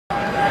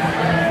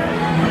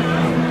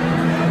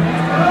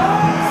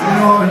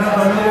know,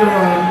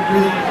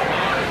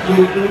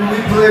 we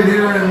played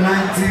here in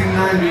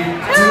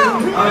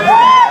 1992.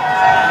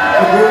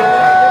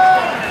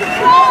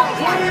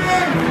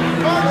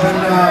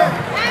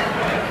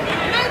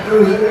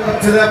 Up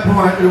to that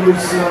point, it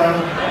was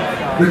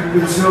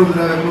the show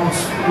that I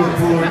most looked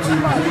forward to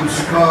because it was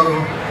Chicago.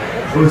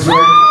 It was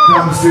right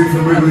down the street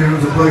from Wrigley. It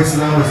was a place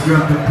that I was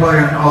dreamt of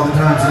playing all the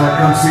times that I'd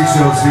come see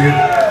shows here.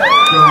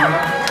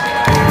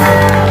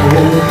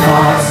 Old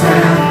Lost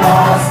and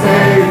Lost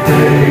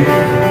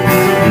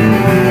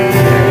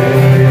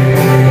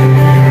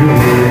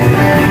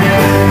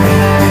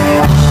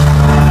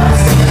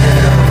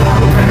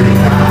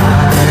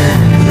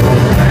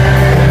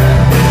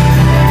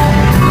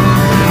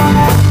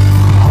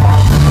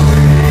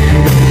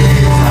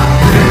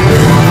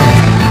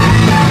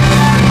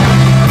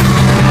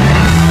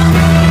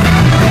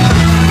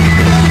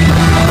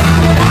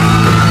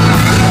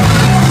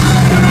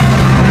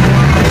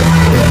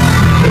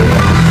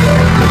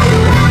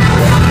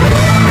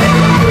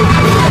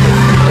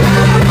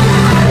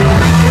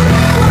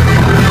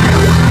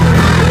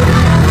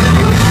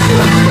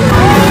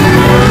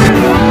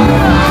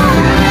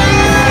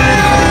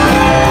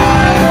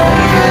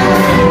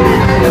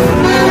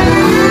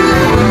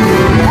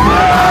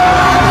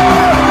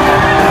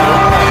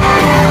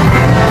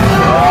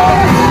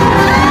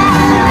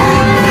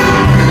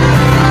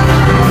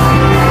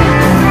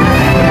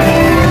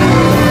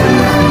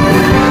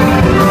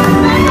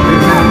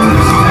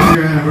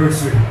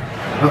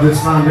of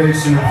this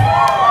foundation of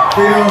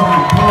Theo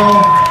and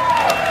Paul,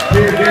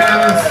 Peter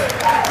Gavins,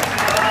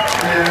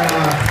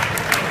 and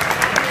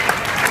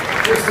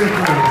just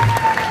incredible.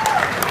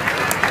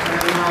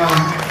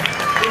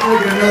 And we're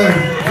making another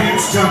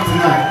huge chunk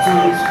tonight, so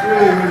it's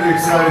really, really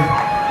exciting.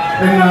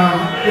 And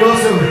we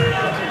also,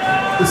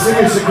 the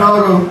city of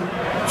Chicago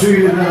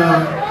treated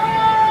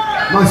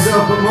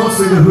myself, but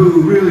mostly the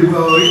Who, really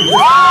well.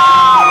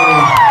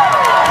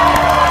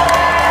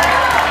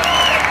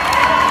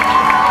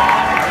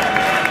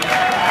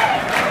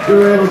 We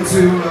were able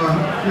to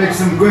make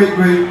some great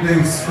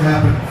things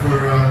happen for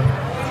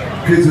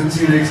kids with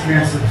teenage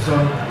cancer. So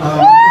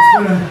it's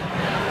been a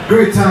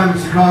great time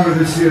in Chicago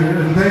this year,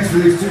 and thanks for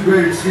these two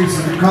great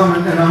excuses for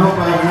coming, and I hope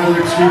I have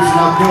another excuse in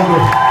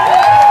October.